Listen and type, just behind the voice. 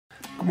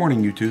Good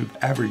morning, YouTube.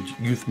 Average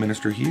Youth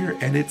Minister here,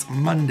 and it's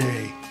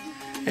Monday.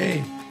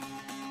 Hey.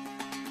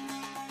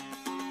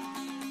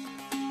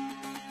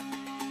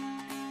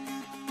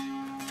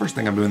 First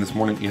thing I'm doing this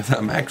morning is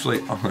I'm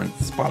actually on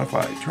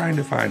Spotify trying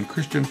to find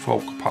Christian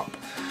folk pop.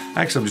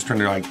 Actually, I'm just trying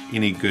to like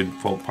any good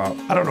folk pop.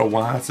 I don't know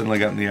why I suddenly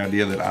got the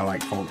idea that I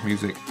like folk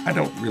music. I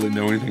don't really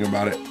know anything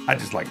about it. I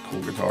just like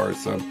cool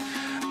guitars, so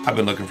I've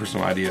been looking for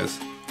some ideas.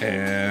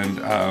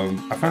 And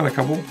I found a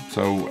couple,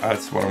 so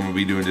that's what I'm going to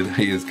be doing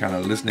today is kind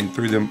of listening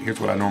through them. Here's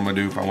what I normally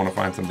do if I want to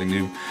find something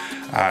new.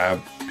 I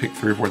pick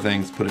 3 or 4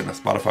 things, put it in a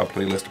Spotify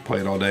playlist to play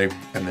it all day,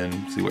 and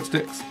then see what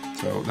sticks.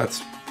 So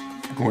that's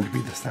going to be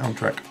the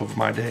soundtrack of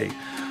my day.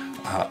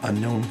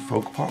 Unknown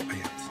folk pop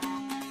bands.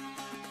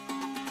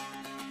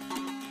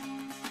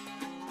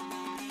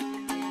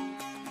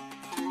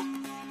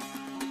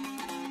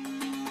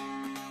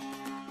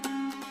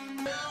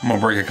 I'm gonna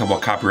break a couple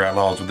of copyright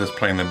laws with this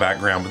playing in the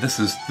background, but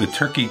this is the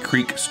Turkey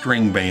Creek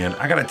String Band.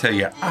 I gotta tell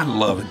you, I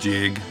love a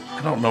jig.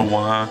 I don't know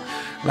why.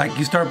 Like,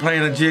 you start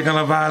playing a jig on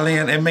a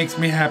violin, it makes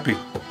me happy.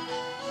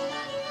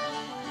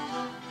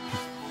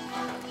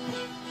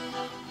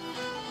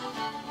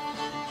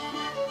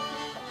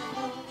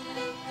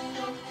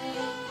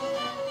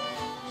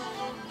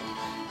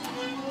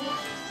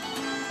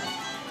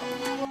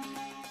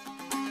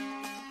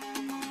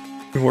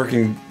 Been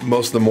working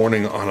most of the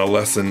morning on a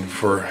lesson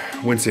for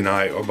Wednesday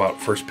night about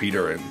 1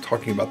 Peter and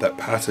talking about that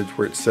passage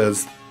where it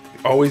says,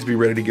 always be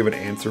ready to give an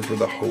answer for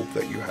the hope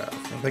that you have.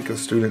 I think the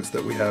students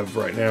that we have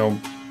right now,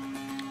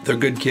 they're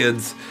good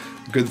kids,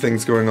 good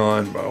things going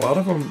on, but a lot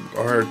of them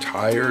are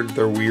tired,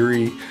 they're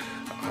weary,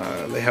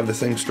 they have the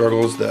same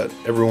struggles that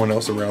everyone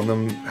else around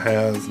them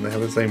has, and they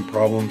have the same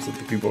problems that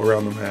the people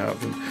around them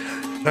have.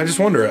 And I just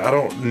wonder, I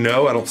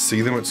don't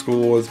see them at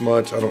school as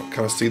much, I don't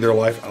kind of see their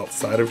life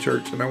outside of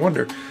church, and I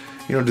wonder,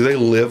 you know, do they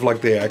live like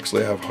they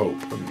actually have hope?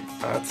 And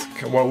that's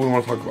what we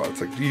want to talk about.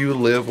 It's like, do you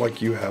live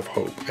like you have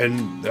hope?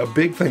 And a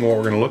big thing what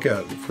we're going to look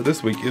at for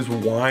this week is,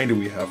 why do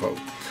we have hope?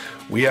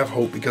 We have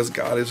hope because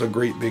God is a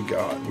great big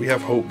God. We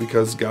have hope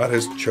because God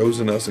has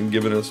chosen us and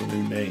given us a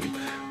new name.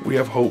 We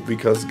have hope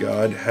because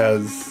God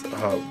has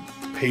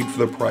paid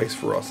for the price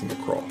for us on the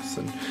cross.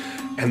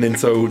 And then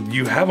so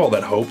you have all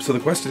that hope. So the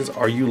question is,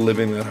 are you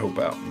living that hope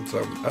out? And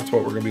so that's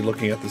what we're going to be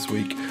looking at this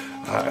week.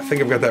 I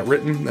think I've got that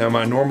written. Now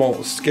my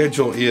normal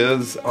schedule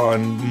is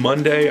on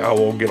Monday, I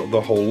will get the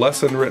whole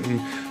lesson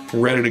written,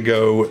 ready to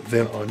go.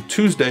 Then on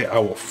Tuesday, I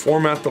will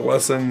format the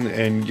lesson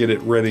and get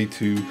it ready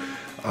to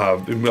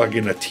like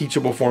in a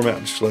teachable format,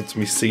 which lets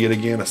me see it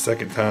again a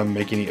second time,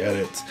 make any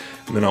edits.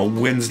 And then on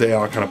Wednesday,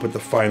 I'll kind of put the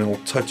final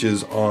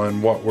touches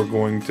on what we're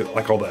going to,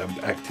 like all the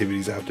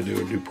activities I have to do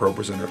and do Pro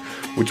Presenter,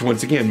 which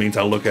once again means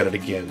I look at it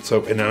again.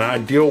 So in an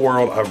ideal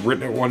world, I've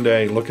written it one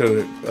day, looked at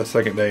it a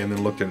second day, and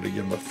then looked at it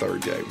again the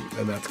third day.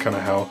 And that's kind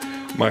of how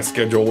my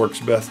schedule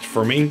works best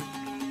for me.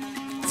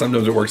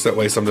 Sometimes it works that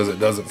way, sometimes it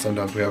doesn't.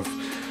 Sometimes we have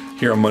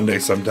here on Monday,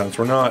 sometimes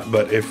we're not.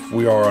 But if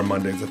we are on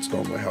Mondays, that's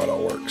normally how it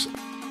all works.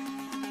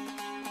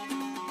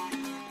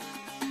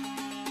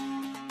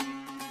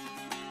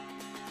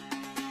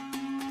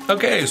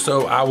 Okay,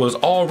 so I was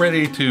all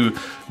ready to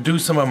do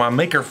some of my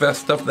Maker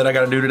Fest stuff that I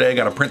gotta do today. I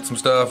gotta print some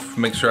stuff,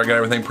 make sure I got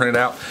everything printed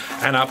out.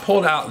 And I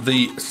pulled out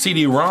the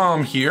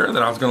CD-ROM here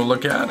that I was gonna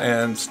look at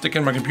and stick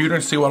in my computer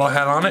and see what I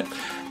had on it.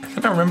 And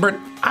then I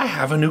remembered, I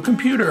have a new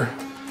computer.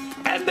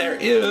 And there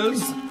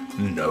is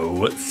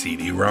no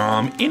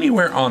CD-ROM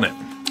anywhere on it.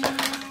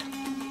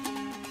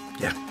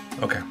 Yeah,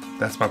 okay,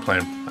 that's my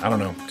plan. I don't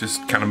know,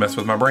 just kind of mess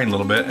with my brain a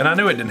little bit. And I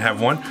knew it didn't have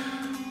one.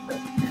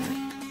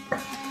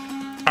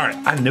 All right,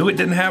 I knew it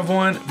didn't have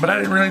one, but I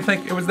didn't really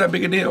think it was that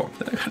big a deal.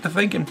 Then I got to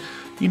thinking,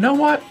 you know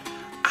what?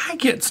 I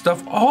get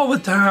stuff all the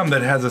time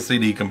that has a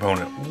CD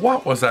component.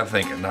 What was I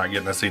thinking not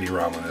getting a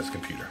CD-ROM on this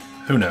computer?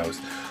 Who knows?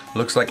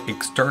 Looks like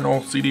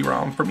external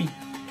CD-ROM for me.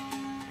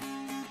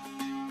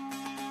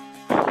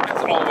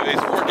 As always,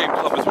 Board Game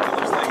Club is one of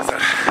those things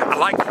that I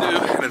like to do,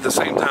 and at the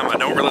same time I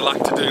don't really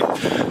like to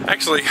do.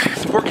 Actually,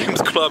 Board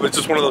Games Club is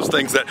just one of those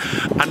things that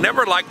I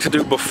never like to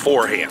do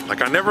beforehand.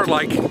 Like, I never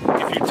like, if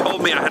you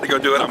told me I had to go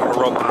do it, I'm gonna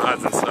roll my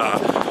eyes and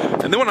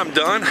stuff. And then when I'm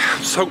done,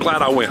 I'm so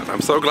glad I went. I'm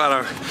so glad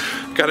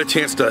I got a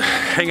chance to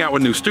hang out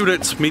with new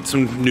students, meet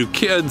some new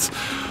kids,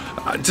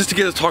 just to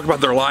get to talk about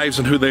their lives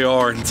and who they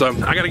are. And so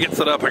I gotta get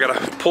set up, I gotta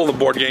pull the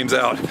board games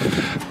out,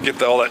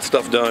 get all that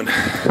stuff done.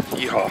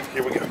 Yeehaw,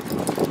 here we go.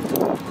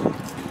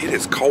 It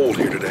is cold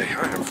here today,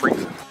 I am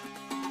freezing.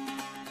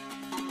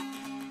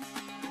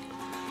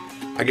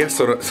 I guess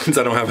so, since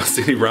I don't have a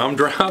CD-ROM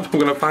drive, I'm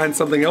gonna find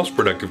something else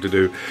productive to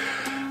do.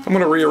 I'm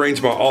gonna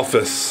rearrange my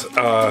office.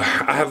 I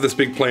have this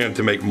big plan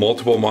to make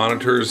multiple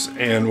monitors,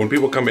 and when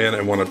people come in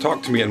and wanna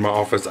talk to me in my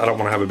office, I don't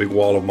wanna have a big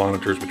wall of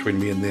monitors between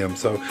me and them.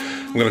 So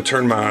I'm gonna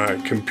turn my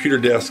computer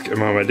desk and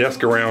my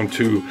desk around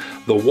to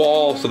the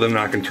wall so then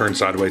I can turn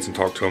sideways and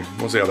talk to them.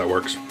 We'll see how that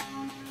works.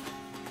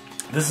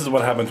 This is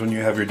what happens when you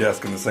have your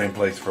desk in the same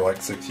place for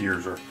like 6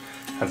 years, or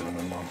hasn't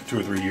been that long, 2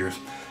 or 3 years.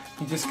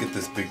 You just get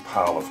this big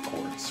pile of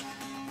cords.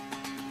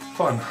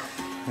 Fun.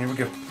 Here we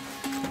go.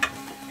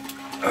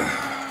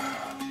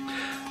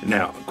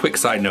 Now, quick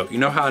side note, you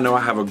know how I know I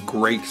have a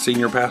great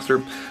senior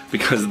pastor?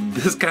 Because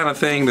this kind of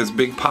thing, this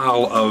big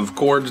pile of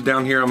cords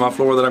down here on my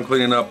floor that I'm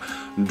cleaning up,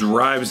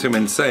 drives him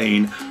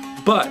insane.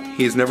 But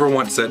he's never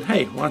once said,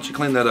 hey, why don't you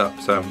clean that up?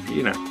 So,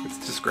 you know,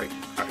 it's just great.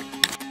 All right.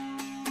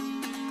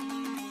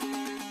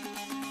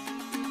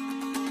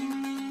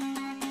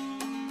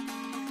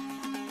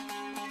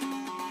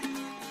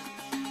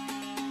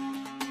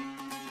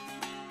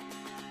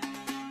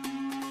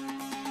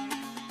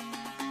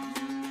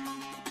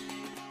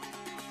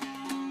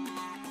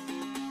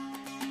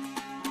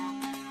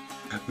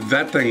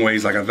 That thing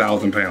weighs like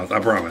 1,000 pounds, I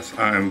promise.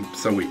 I'm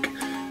so weak.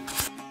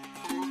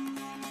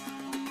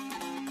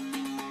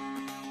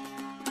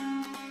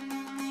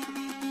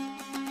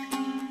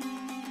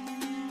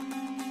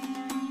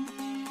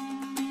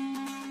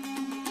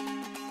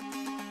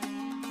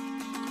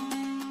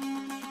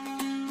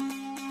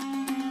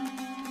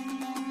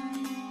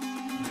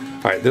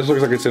 All right, this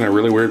looks like it's in a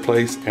really weird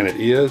place, and it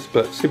is,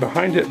 but see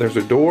behind it, there's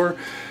a door,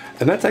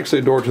 and that's actually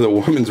a door to the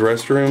women's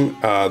restroom.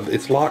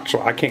 It's locked,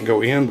 so I can't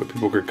go in, but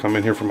people could come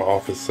in here from my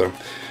office, so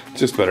it's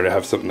just better to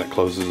have something that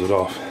closes it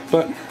off.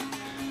 But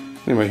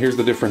anyway, here's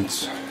the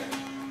difference.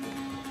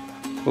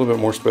 A little bit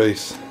more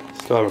space.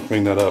 Still haven't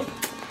cleaned that up.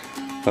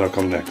 That'll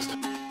come next.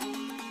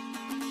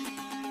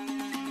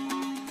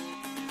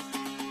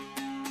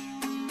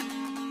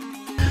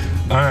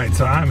 All right,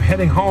 so I'm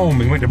heading home.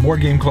 We went to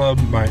Board Game Club.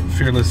 My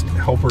fearless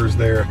helper is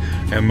there,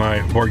 and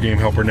my board game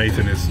helper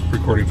Nathan is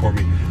recording for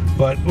me.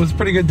 But it was a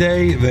pretty good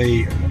day.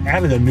 They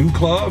added a new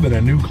club, and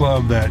a new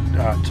club that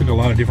took a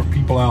lot of different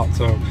people out,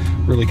 so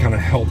really kind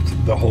of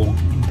helped the whole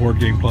board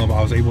game club.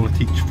 I was able to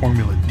teach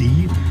Formula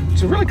D.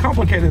 It's a really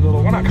complicated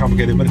little, well, not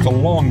complicated, but it's a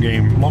long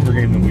game, longer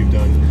game than we've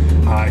done.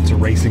 It's a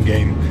racing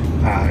game.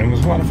 It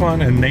was a lot of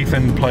fun, and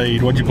Nathan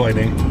played, what'd you play,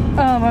 Nate?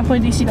 I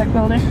played DC Deck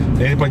Builder.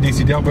 Nathan played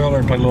DC Deck Builder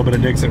and played a little bit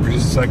of Dixit for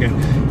just a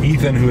second.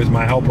 Ethan, who is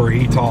my helper,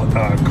 he taught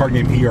card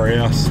game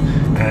ERS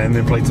and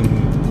then played some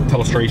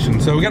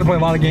Telestration. So we got to play a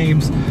lot of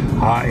games.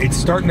 It's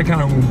starting to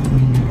kind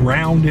of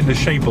round into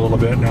shape a little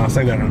bit. Now, I'll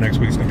say that next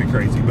week's going to be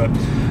crazy, but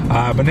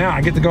now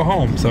I get to go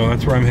home, so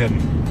that's where I'm heading.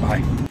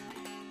 Bye.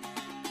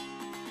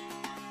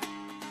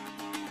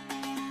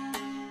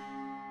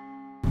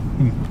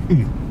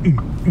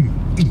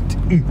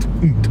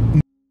 Eat.